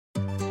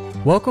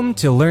Welcome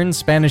to Learn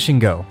Spanish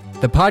and Go,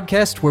 the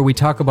podcast where we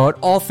talk about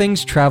all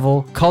things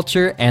travel,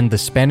 culture, and the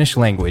Spanish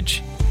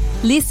language.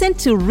 Listen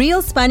to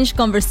real Spanish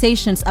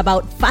conversations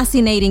about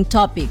fascinating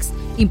topics,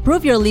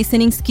 improve your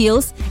listening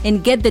skills,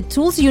 and get the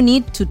tools you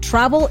need to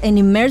travel and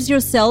immerse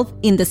yourself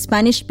in the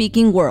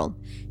Spanish-speaking world.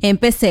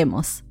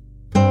 Empecemos.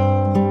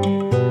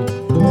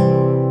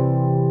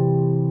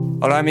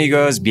 Hola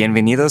amigos,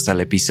 bienvenidos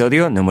al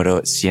episodio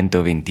número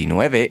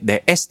 129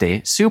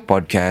 de su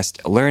podcast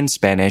Learn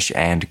Spanish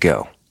and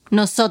Go.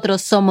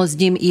 Nosotros somos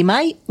Jim y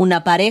Mai,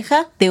 una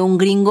pareja de un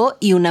gringo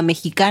y una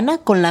mexicana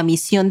con la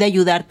misión de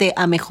ayudarte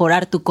a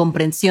mejorar tu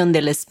comprensión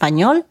del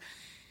español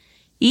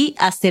y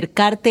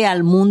acercarte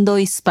al mundo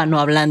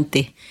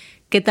hispanohablante.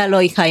 ¿Qué tal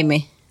hoy,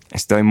 Jaime?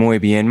 Estoy muy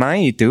bien,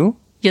 Mai, ¿y tú?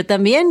 Yo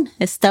también.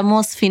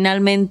 Estamos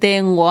finalmente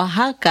en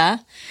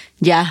Oaxaca,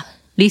 ya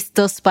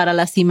listos para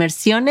las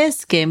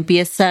inmersiones que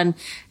empiezan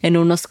en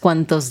unos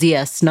cuantos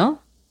días,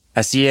 ¿no?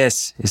 Así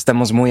es,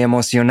 estamos muy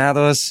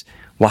emocionados.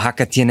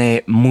 Oaxaca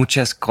tiene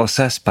muchas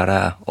cosas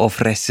para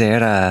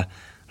ofrecer a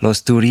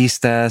los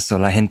turistas o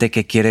la gente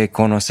que quiere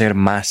conocer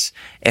más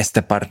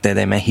esta parte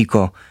de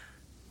México,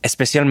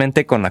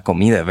 especialmente con la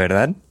comida,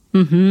 ¿verdad?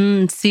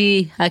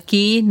 Sí,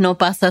 aquí no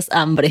pasas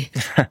hambre.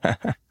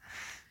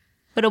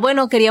 Pero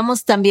bueno,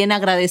 queríamos también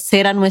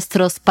agradecer a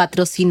nuestros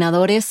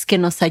patrocinadores que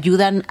nos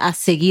ayudan a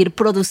seguir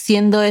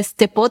produciendo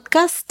este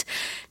podcast.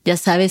 Ya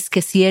sabes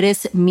que si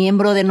eres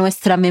miembro de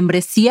nuestra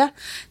membresía,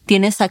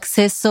 tienes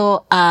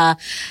acceso a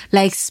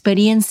la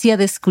experiencia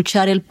de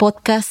escuchar el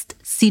podcast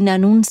sin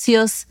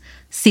anuncios,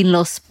 sin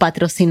los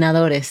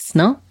patrocinadores,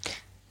 ¿no?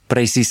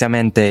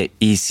 Precisamente,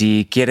 y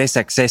si quieres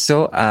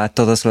acceso a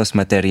todos los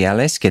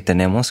materiales que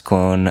tenemos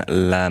con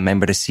la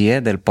membresía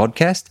del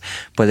podcast,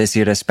 puedes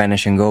ir a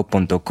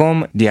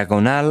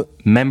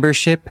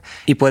SpanishAndGo.com/membership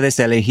y puedes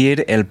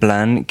elegir el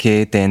plan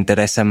que te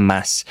interesa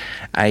más.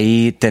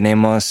 Ahí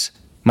tenemos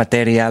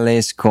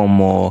materiales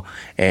como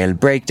el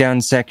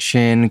breakdown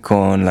section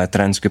con la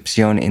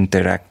transcripción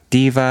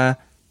interactiva,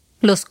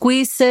 los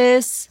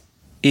quizzes.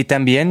 Y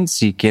también,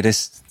 si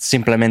quieres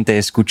simplemente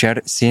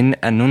escuchar sin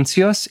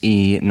anuncios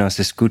y nos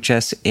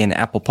escuchas en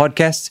Apple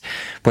Podcasts,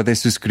 puedes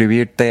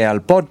suscribirte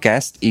al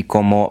podcast y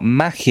como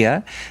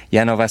magia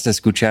ya no vas a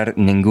escuchar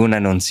ningún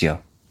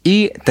anuncio.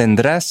 Y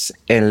tendrás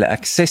el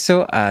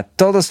acceso a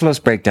todos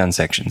los breakdown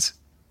sections.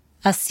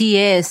 Así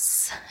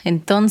es.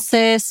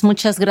 Entonces,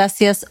 muchas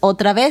gracias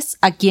otra vez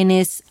a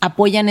quienes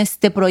apoyan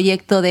este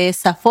proyecto de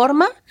esa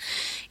forma.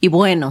 Y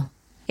bueno,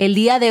 el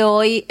día de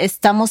hoy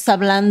estamos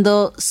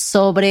hablando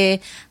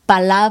sobre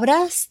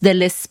palabras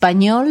del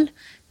español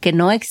que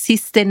no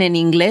existen en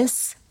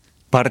inglés.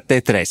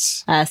 Parte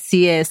 3.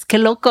 Así es. Qué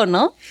loco,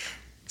 ¿no?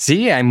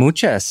 Sí, hay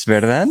muchas,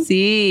 ¿verdad?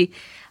 Sí.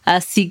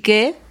 Así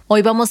que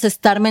hoy vamos a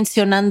estar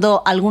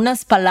mencionando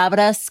algunas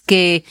palabras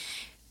que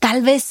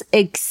tal vez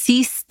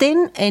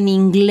existen en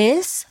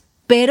inglés,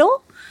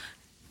 pero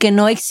que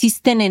no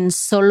existen en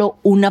solo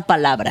una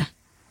palabra.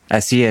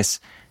 Así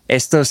es.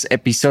 Estos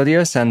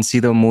episodios han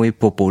sido muy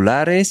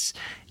populares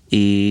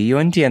y yo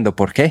entiendo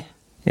por qué.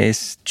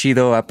 Es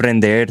chido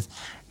aprender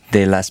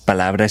de las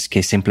palabras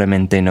que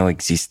simplemente no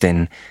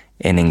existen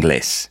en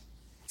inglés.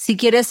 Si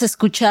quieres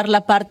escuchar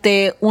la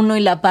parte 1 y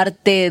la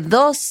parte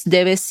 2,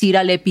 debes ir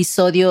al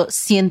episodio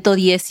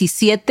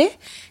 117,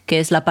 que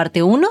es la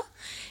parte 1,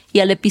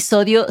 y al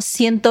episodio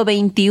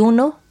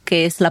 121,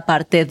 que es la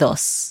parte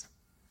 2.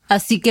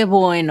 Así que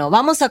bueno,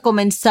 vamos a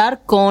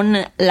comenzar con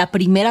la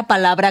primera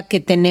palabra que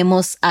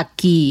tenemos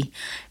aquí.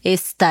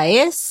 Esta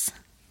es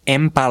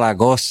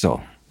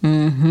empalagoso.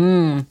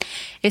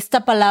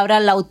 Esta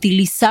palabra la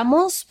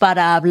utilizamos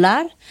para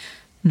hablar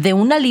de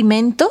un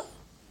alimento,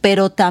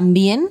 pero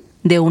también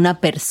de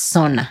una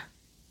persona.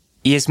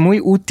 Y es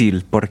muy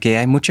útil porque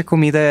hay mucha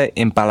comida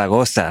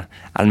empalagosa,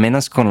 al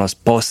menos con los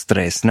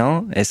postres,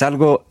 ¿no? Es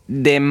algo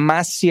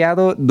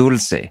demasiado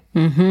dulce.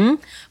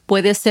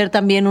 Puede ser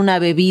también una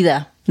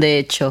bebida. De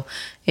hecho,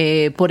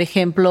 por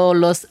ejemplo,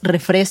 los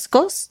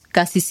refrescos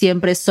casi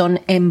siempre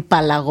son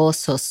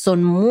empalagosos,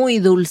 son muy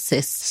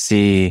dulces.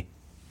 Sí,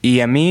 y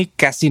a mí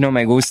casi no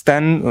me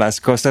gustan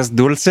las cosas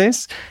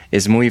dulces.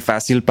 Es muy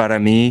fácil para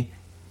mí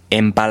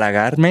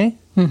empalagarme.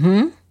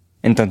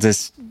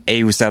 Entonces,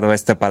 he usado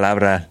esta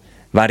palabra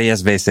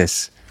varias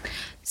veces.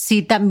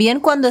 Sí, también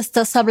cuando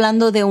estás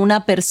hablando de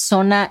una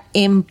persona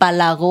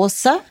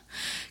empalagosa,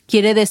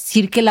 quiere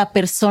decir que la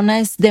persona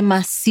es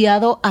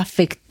demasiado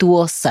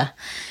afectuosa,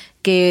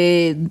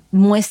 que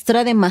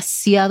muestra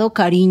demasiado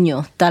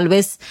cariño, tal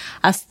vez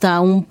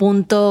hasta un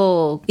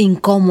punto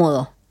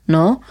incómodo,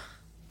 ¿no?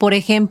 Por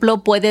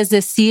ejemplo, puedes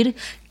decir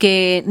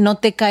que no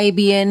te cae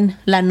bien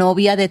la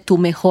novia de tu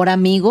mejor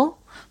amigo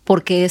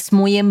porque es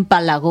muy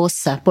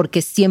empalagosa,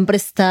 porque siempre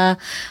está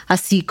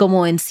así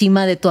como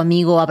encima de tu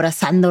amigo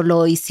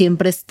abrazándolo y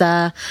siempre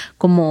está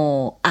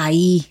como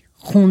ahí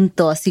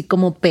junto, así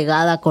como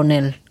pegada con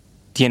él.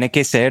 ¿Tiene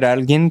que ser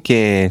alguien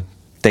que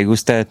te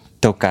gusta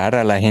tocar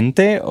a la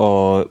gente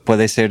o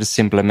puede ser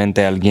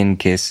simplemente alguien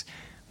que es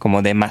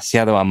como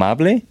demasiado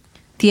amable?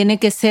 Tiene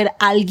que ser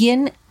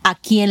alguien a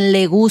quien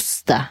le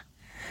gusta.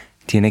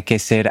 ¿Tiene que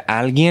ser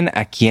alguien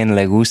a quien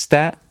le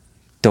gusta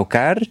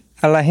tocar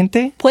a la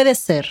gente? Puede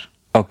ser.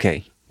 Ok.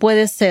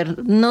 Puede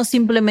ser, no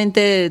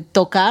simplemente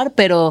tocar,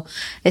 pero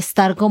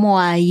estar como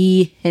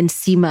ahí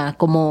encima,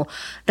 como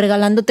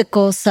regalándote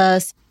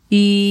cosas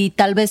y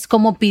tal vez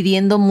como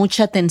pidiendo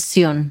mucha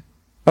atención.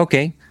 Ok.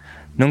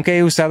 Nunca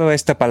he usado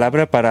esta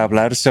palabra para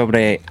hablar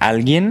sobre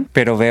alguien,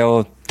 pero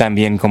veo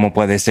también cómo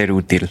puede ser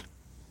útil.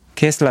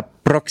 ¿Qué es la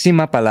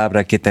próxima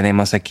palabra que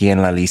tenemos aquí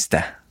en la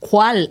lista?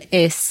 ¿Cuál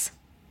es?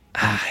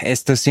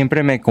 Esto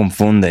siempre me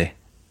confunde.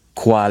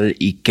 ¿Cuál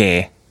y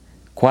qué?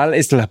 ¿Cuál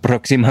es la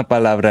próxima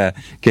palabra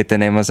que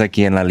tenemos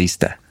aquí en la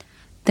lista?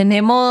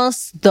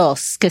 Tenemos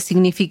dos que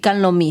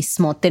significan lo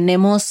mismo.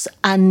 Tenemos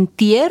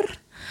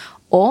antier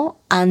o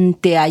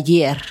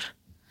anteayer.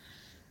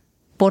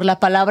 Por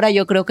la palabra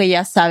yo creo que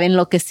ya saben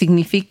lo que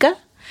significa.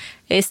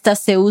 Esta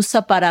se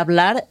usa para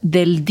hablar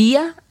del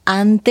día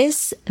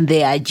antes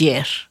de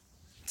ayer.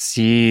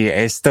 Sí,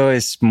 esto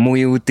es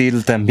muy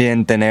útil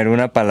también tener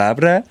una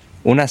palabra,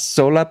 una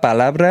sola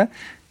palabra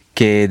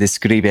que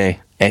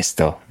describe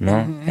esto,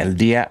 ¿no? Uh-huh. El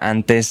día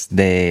antes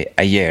de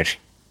ayer.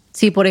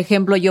 Sí, por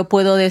ejemplo, yo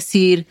puedo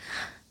decir,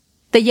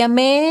 te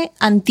llamé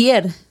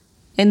antier,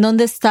 ¿en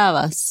dónde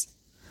estabas?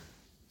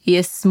 Y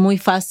es muy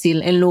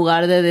fácil en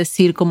lugar de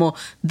decir como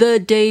the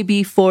day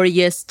before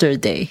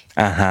yesterday.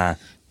 Ajá.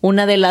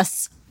 Una de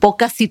las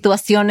pocas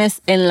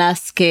situaciones en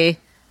las que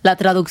la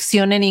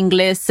traducción en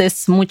inglés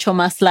es mucho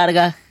más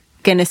larga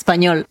que en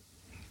español.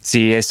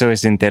 Sí, eso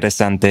es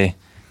interesante,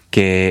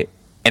 que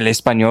el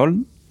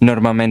español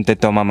normalmente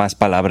toma más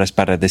palabras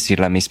para decir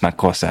la misma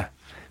cosa.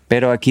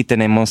 Pero aquí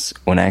tenemos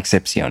una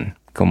excepción,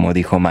 como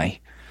dijo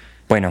Mai.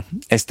 Bueno,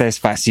 esta es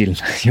fácil.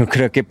 Yo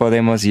creo que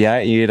podemos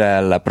ya ir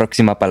a la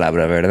próxima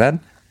palabra, ¿verdad?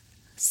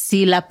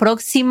 Sí, la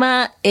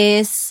próxima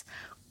es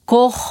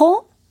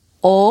cojo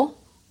o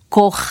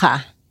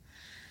coja.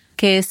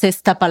 ¿Qué es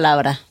esta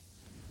palabra?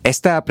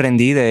 Esta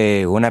aprendí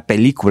de una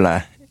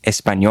película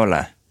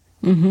española.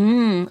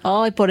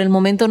 Ay, por el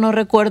momento no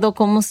recuerdo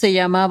cómo se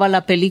llamaba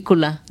la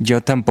película.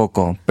 Yo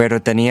tampoco,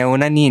 pero tenía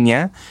una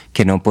niña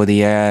que no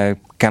podía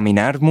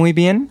caminar muy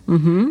bien.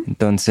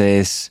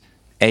 Entonces,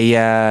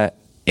 ¿ella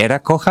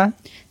era coja?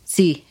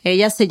 Sí,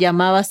 ella se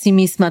llamaba a sí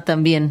misma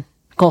también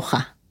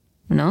coja,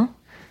 ¿no?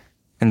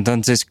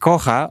 Entonces,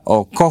 coja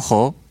o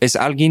cojo es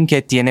alguien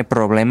que tiene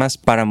problemas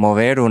para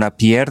mover una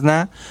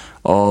pierna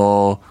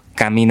o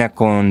camina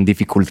con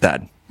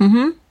dificultad.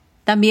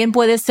 También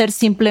puede ser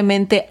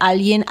simplemente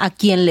alguien a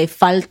quien le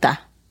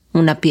falta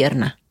una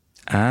pierna.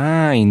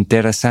 Ah,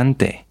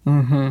 interesante.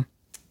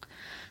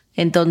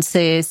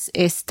 Entonces,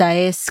 esta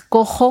es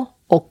cojo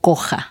o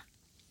coja.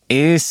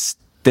 ¿Es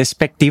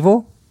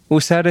despectivo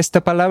usar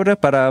esta palabra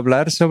para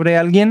hablar sobre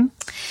alguien?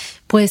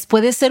 Pues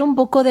puede ser un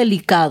poco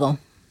delicado.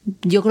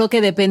 Yo creo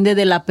que depende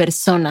de la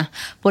persona.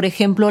 Por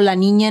ejemplo, la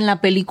niña en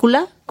la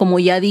película, como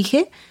ya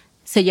dije,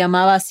 se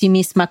llamaba a sí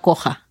misma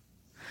coja.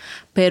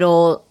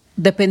 Pero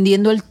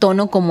dependiendo el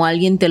tono como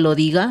alguien te lo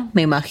diga,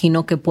 me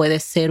imagino que puede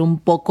ser un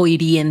poco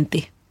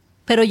hiriente.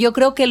 Pero yo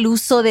creo que el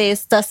uso de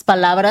estas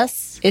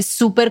palabras es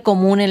súper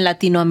común en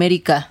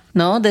Latinoamérica,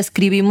 ¿no?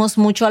 Describimos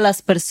mucho a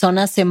las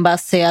personas en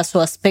base a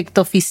su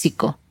aspecto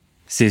físico.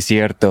 Sí, es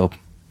cierto.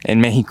 En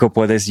México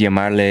puedes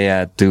llamarle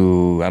a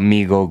tu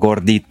amigo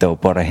gordito,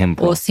 por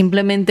ejemplo. O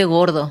simplemente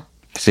gordo.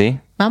 ¿Sí?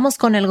 Vamos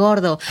con el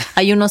gordo.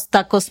 Hay unos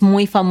tacos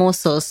muy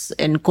famosos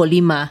en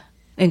Colima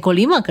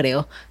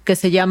creo, que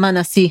se llaman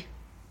así.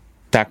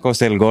 ¿Tacos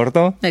del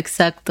gordo?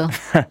 Exacto.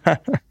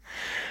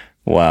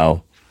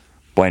 Wow.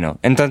 Bueno,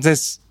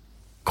 entonces,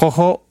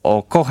 cojo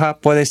o coja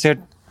puede ser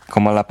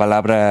como la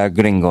palabra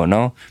gringo,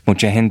 ¿no?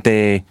 Mucha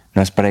gente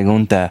nos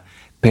pregunta,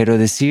 pero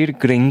decir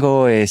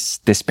gringo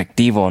es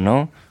despectivo,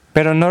 ¿no?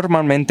 Pero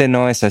normalmente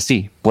no es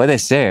así. Puede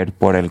ser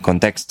por el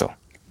contexto.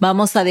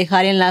 Vamos a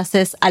dejar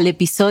enlaces al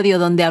episodio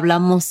donde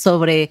hablamos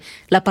sobre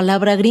la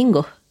palabra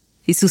gringo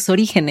y sus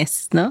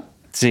orígenes, ¿no?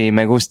 Sí,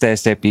 me gusta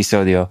este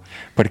episodio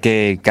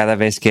porque cada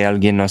vez que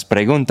alguien nos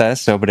pregunta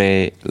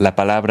sobre la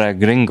palabra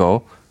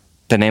gringo,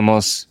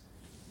 tenemos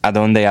a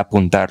dónde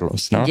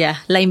apuntarlos, ¿no?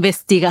 Ya, la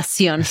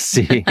investigación.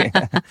 Sí.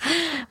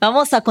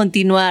 Vamos a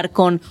continuar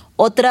con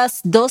otras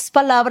dos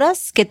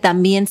palabras que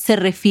también se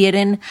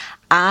refieren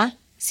a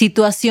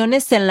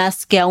situaciones en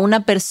las que a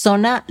una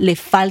persona le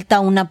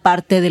falta una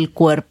parte del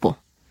cuerpo.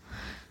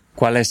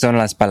 ¿Cuáles son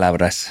las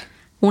palabras?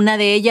 Una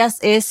de ellas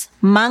es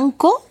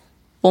manco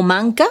o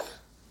manca,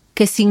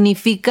 que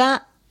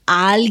significa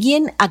a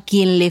alguien a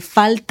quien le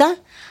falta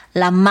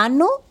la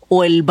mano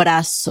o el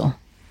brazo.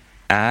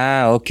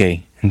 Ah, ok.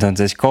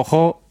 Entonces,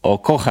 cojo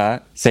o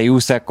coja se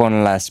usa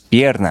con las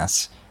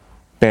piernas,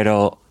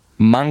 pero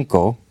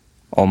manco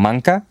o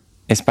manca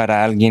es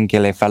para alguien que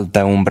le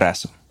falta un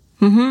brazo.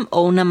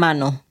 O una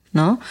mano,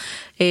 ¿no?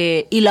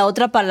 Y la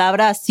otra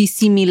palabra así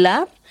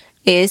similar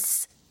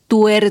es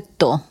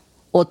tuerto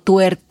o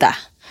tuerta.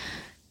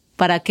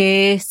 ¿Para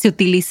qué se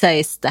utiliza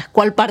esta?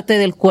 ¿Cuál parte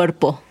del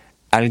cuerpo?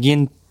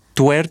 Alguien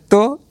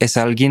tuerto es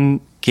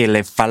alguien que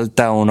le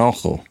falta un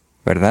ojo,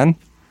 ¿verdad?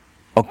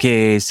 O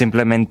que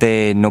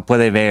simplemente no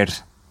puede ver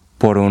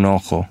por un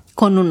ojo.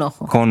 Con un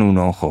ojo. Con un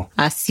ojo.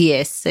 Así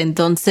es.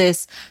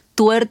 Entonces,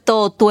 tuerto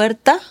o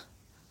tuerta,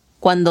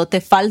 cuando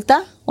te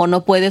falta o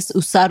no puedes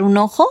usar un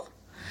ojo.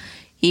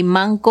 Y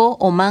manco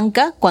o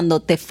manca,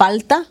 cuando te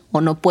falta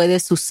o no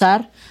puedes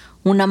usar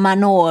una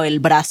mano o el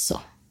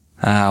brazo.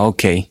 Ah,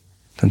 ok.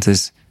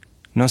 Entonces,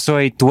 no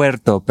soy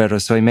tuerto, pero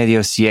soy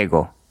medio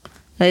ciego.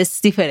 Es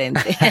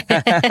diferente.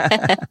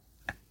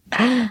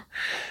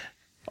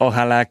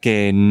 Ojalá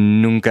que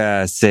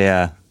nunca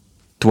sea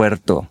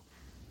tuerto.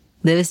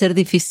 Debe ser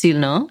difícil,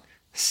 ¿no?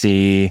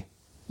 Sí.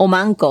 O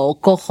manco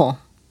o cojo.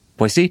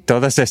 Pues sí,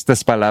 todas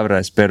estas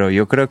palabras, pero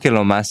yo creo que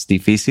lo más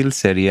difícil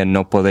sería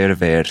no poder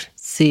ver.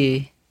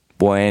 Sí.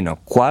 Bueno,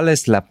 ¿cuál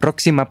es la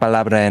próxima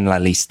palabra en la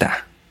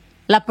lista?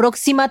 La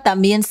próxima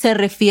también se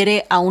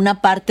refiere a una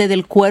parte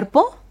del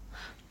cuerpo,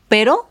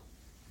 pero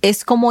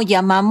es como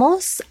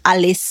llamamos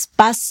al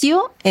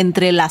espacio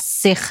entre las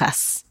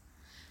cejas.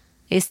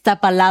 Esta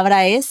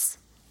palabra es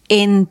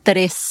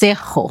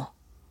entrecejo.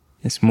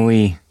 Es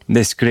muy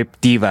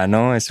descriptiva,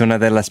 ¿no? Es una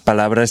de las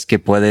palabras que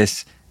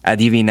puedes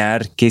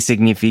adivinar qué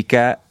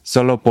significa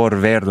solo por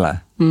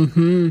verla.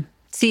 Uh-huh.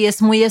 Sí,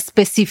 es muy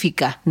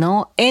específica,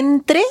 ¿no?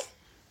 Entre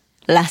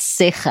las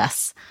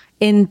cejas,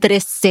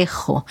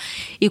 entrecejo.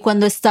 Y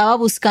cuando estaba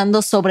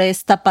buscando sobre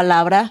esta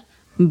palabra,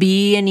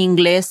 vi en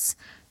inglés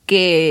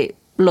que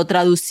lo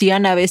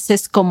traducían a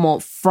veces como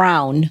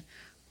frown,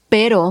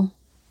 pero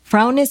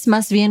frown es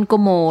más bien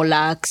como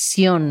la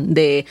acción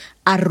de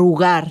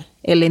arrugar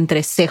el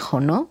entrecejo,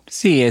 ¿no?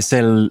 Sí, es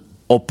el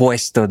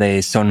opuesto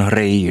de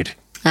sonreír.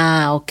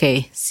 Ah, ok,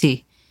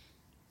 sí.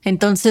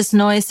 Entonces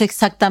no es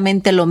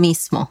exactamente lo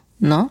mismo,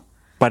 ¿no?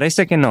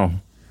 Parece que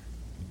no.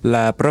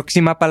 La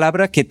próxima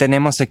palabra que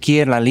tenemos aquí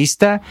en la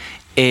lista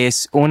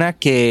es una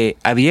que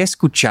había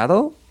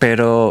escuchado,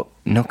 pero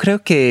no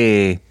creo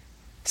que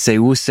se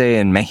use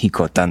en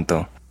México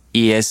tanto.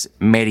 Y es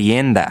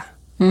merienda.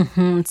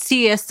 Uh-huh.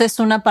 Sí, esta es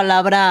una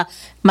palabra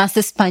más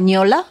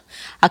española.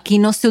 Aquí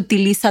no se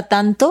utiliza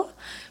tanto,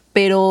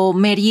 pero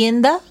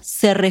merienda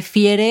se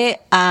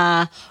refiere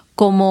a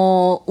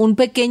como un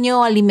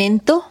pequeño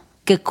alimento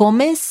que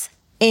comes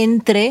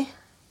entre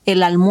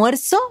el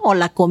almuerzo o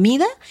la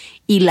comida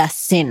y la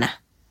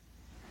cena.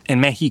 En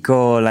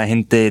México la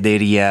gente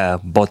diría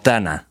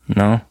botana,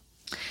 ¿no?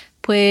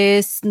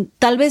 Pues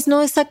tal vez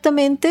no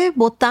exactamente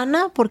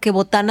botana, porque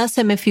botana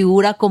se me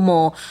figura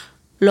como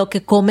lo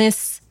que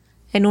comes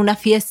en una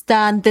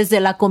fiesta antes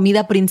de la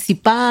comida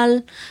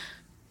principal.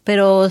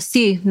 Pero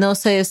sí, no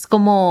sé,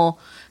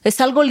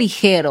 es algo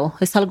ligero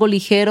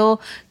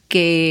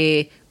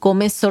que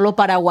comes solo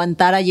para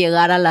aguantar a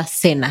llegar a la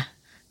cena.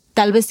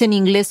 Tal vez en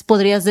inglés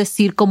podrías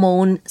decir como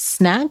un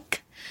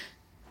snack,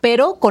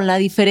 pero con la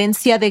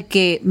diferencia de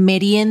que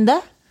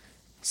merienda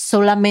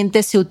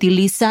solamente se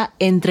utiliza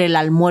entre el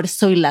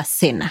almuerzo y la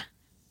cena.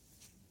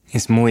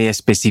 Es muy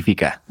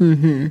específica.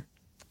 Uh-huh.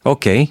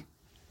 Ok.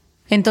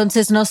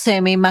 Entonces, no sé,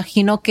 me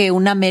imagino que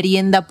una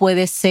merienda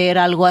puede ser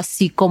algo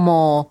así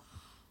como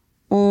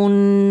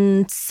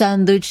un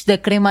sándwich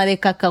de crema de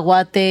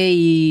cacahuate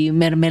y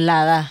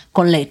mermelada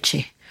con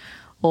leche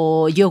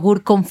o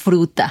yogur con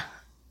fruta.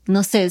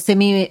 No sé, se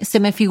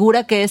me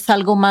figura que es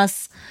algo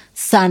más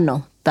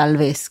sano, tal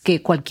vez,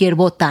 que cualquier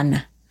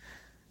botana.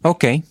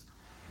 Ok.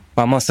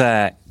 Vamos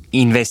a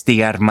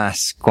investigar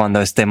más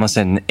cuando estemos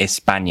en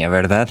España,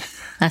 ¿verdad?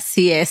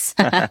 Así es.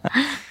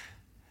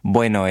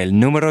 Bueno, el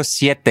número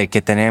 7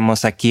 que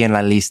tenemos aquí en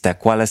la lista,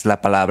 ¿cuál es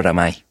la palabra,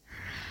 May?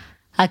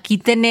 Aquí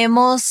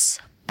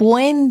tenemos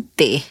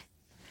puente,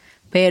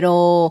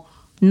 pero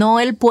no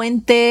el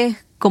puente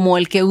como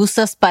el que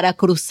usas para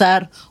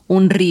cruzar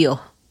un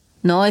río,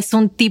 ¿no? Es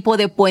un tipo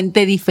de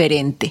puente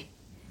diferente.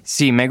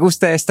 Sí, me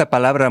gusta esta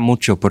palabra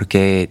mucho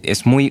porque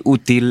es muy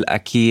útil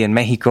aquí en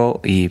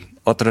México y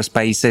otros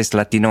países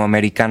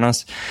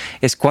latinoamericanos.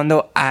 Es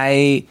cuando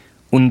hay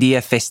un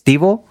día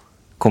festivo,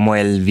 como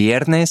el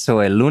viernes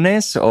o el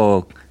lunes,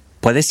 o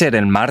puede ser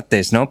el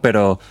martes, ¿no?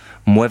 Pero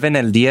mueven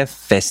el día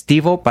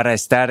festivo para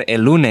estar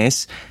el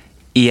lunes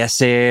y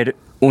hacer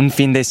un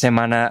fin de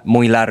semana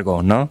muy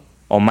largo, ¿no?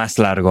 O más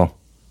largo.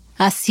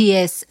 Así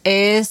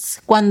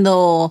es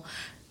cuando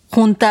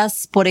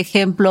juntas, por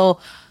ejemplo,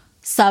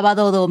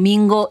 sábado,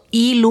 domingo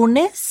y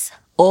lunes,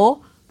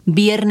 o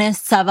viernes,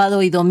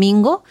 sábado y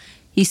domingo,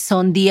 y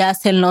son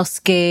días en los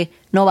que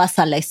no vas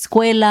a la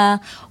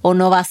escuela o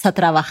no vas a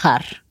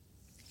trabajar.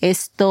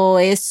 Esto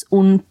es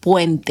un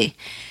puente.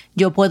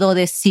 Yo puedo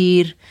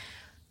decir,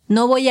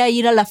 no voy a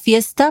ir a la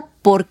fiesta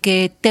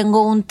porque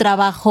tengo un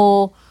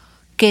trabajo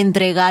que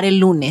entregar el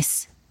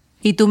lunes.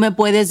 Y tú me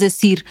puedes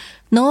decir,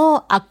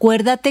 no,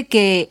 acuérdate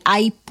que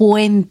hay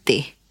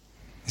puente.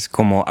 Es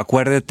como,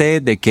 acuérdate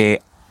de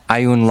que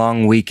hay un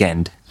long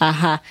weekend.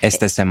 Ajá.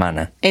 Esta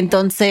semana.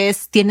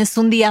 Entonces tienes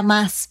un día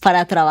más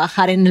para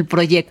trabajar en el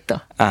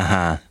proyecto.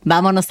 Ajá.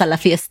 Vámonos a la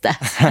fiesta.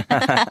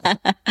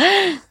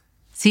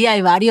 Sí,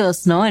 hay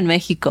varios, ¿no? En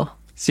México.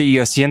 Sí,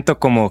 yo siento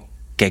como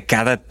que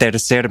cada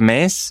tercer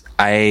mes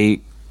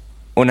hay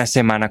una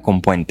semana con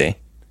puente.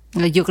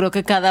 Yo creo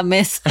que cada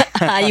mes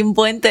hay un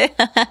puente.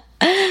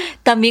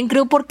 También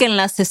creo porque en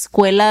las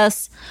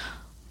escuelas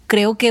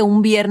creo que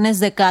un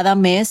viernes de cada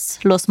mes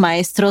los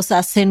maestros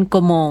hacen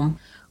como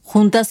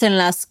juntas en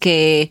las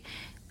que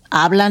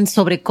hablan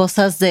sobre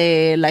cosas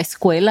de la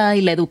escuela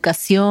y la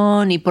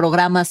educación y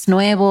programas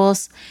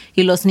nuevos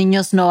y los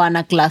niños no van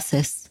a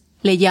clases.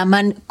 Le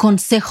llaman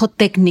consejo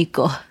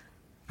técnico.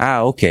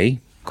 Ah, ok.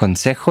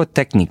 Consejo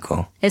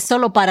técnico. Es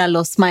solo para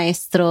los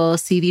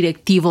maestros y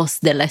directivos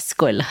de la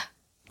escuela.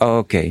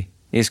 Ok.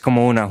 ¿Es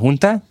como una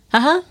junta?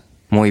 Ajá.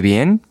 Muy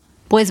bien.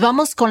 Pues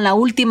vamos con la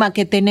última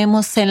que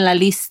tenemos en la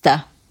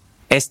lista.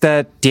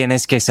 Esta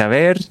tienes que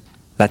saber,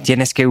 la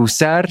tienes que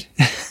usar.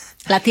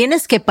 La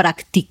tienes que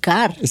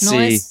practicar.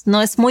 Sí.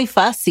 No es muy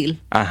fácil.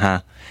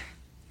 Ajá.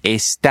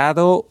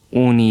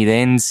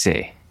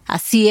 Estadounidense.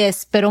 Así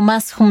es, pero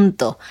más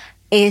junto.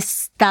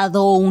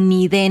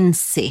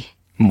 Estadounidense.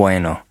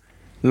 Bueno,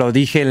 lo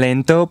dije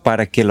lento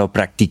para que lo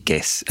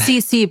practiques.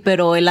 Sí,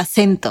 pero el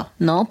acento,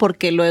 ¿no?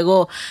 Porque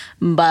luego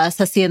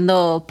vas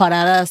haciendo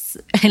paradas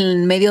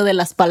en medio de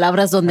las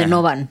palabras donde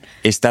no van.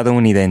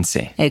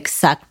 Estadounidense.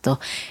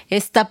 Exacto.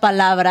 Esta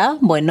palabra,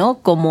 bueno,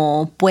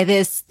 como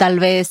puedes tal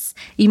vez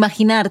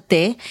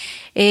imaginarte,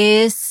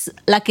 es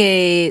la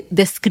que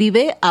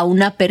describe a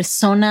una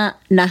persona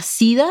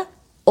nacida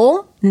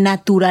o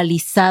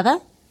naturalizada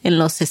en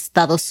los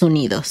Estados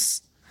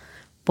Unidos.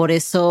 Por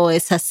eso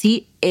es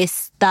así,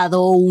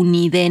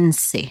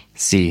 estadounidense.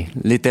 Sí,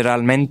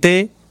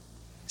 literalmente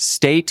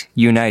State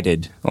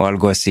United o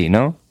algo así,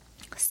 ¿no?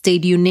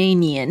 State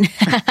Union.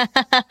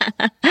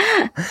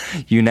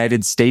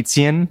 United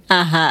Statesian.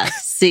 Ajá,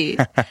 sí.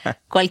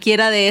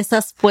 Cualquiera de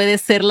esas puede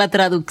ser la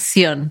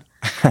traducción.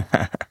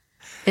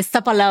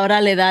 Esta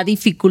palabra le da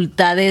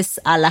dificultades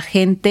a la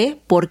gente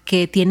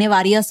porque tiene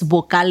varias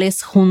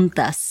vocales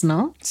juntas,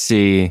 ¿no?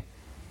 Sí,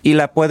 y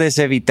la puedes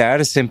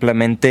evitar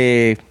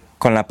simplemente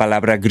con la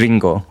palabra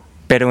gringo.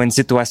 Pero en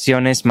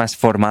situaciones más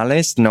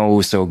formales no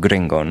uso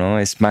gringo, ¿no?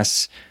 Es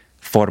más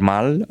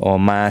formal o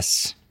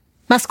más...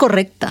 Más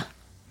correcta.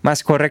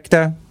 Más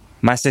correcta,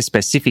 más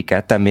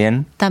específica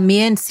también.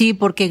 También sí,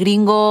 porque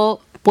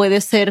gringo puede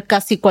ser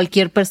casi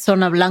cualquier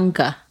persona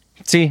blanca.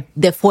 Sí.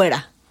 De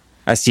fuera.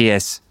 Así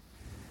es.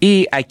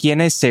 Y hay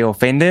quienes se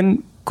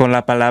ofenden con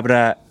la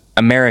palabra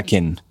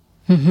American.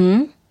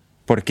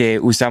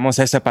 Porque usamos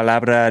esa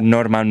palabra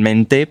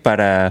normalmente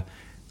para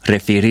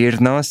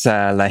referirnos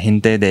a la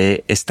gente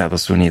de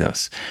Estados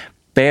Unidos.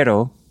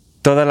 Pero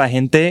toda la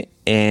gente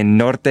en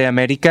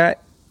Norteamérica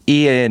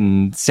y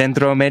en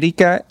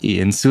Centroamérica y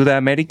en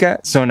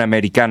Sudamérica son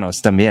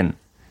americanos también.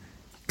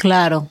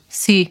 Claro,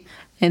 sí.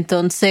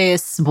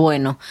 Entonces,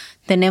 bueno,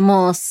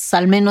 tenemos,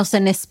 al menos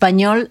en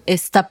español,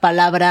 esta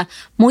palabra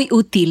muy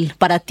útil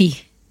para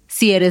ti,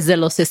 si eres de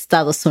los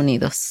Estados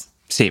Unidos.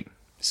 Sí,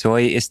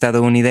 soy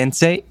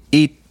estadounidense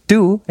y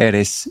tú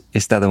eres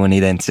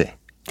estadounidense.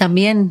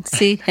 También,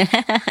 sí.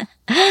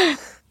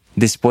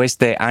 Después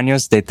de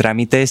años de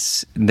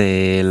trámites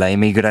de la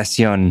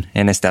inmigración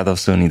en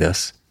Estados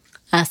Unidos.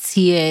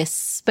 Así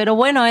es. Pero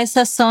bueno,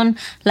 esas son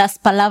las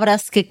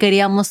palabras que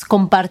queríamos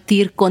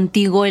compartir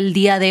contigo el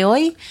día de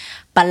hoy.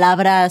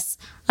 Palabras,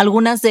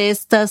 algunas de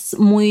estas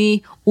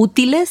muy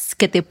útiles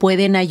que te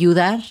pueden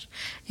ayudar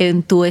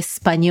en tu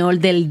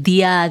español del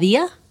día a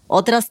día.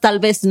 Otras tal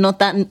vez no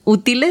tan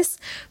útiles,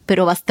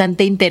 pero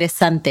bastante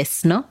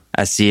interesantes, ¿no?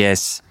 Así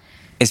es.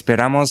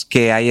 Esperamos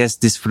que hayas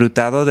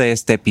disfrutado de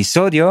este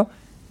episodio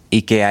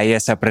y que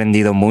hayas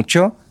aprendido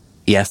mucho.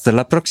 Y hasta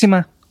la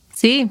próxima.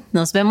 Sí,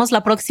 nos vemos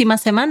la próxima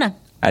semana.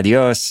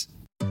 Adiós.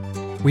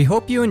 We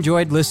hope you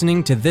enjoyed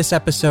listening to this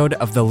episode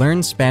of the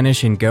Learn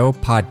Spanish and Go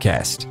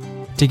podcast.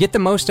 To get the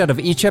most out of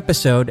each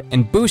episode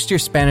and boost your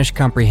Spanish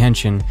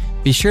comprehension,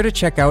 be sure to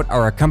check out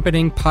our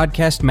accompanying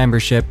podcast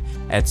membership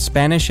at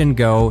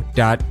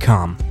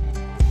SpanishAndGo.com.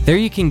 There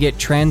you can get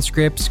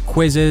transcripts,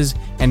 quizzes,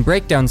 and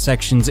breakdown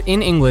sections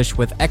in English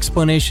with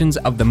explanations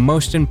of the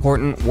most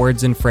important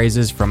words and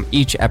phrases from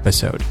each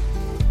episode.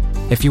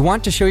 If you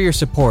want to show your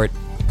support,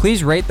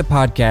 please rate the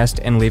podcast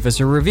and leave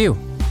us a review.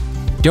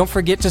 Don't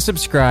forget to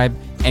subscribe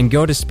and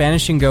go to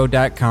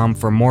SpanishAndGo.com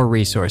for more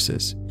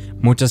resources.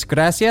 Muchas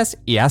gracias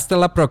y hasta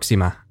la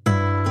próxima.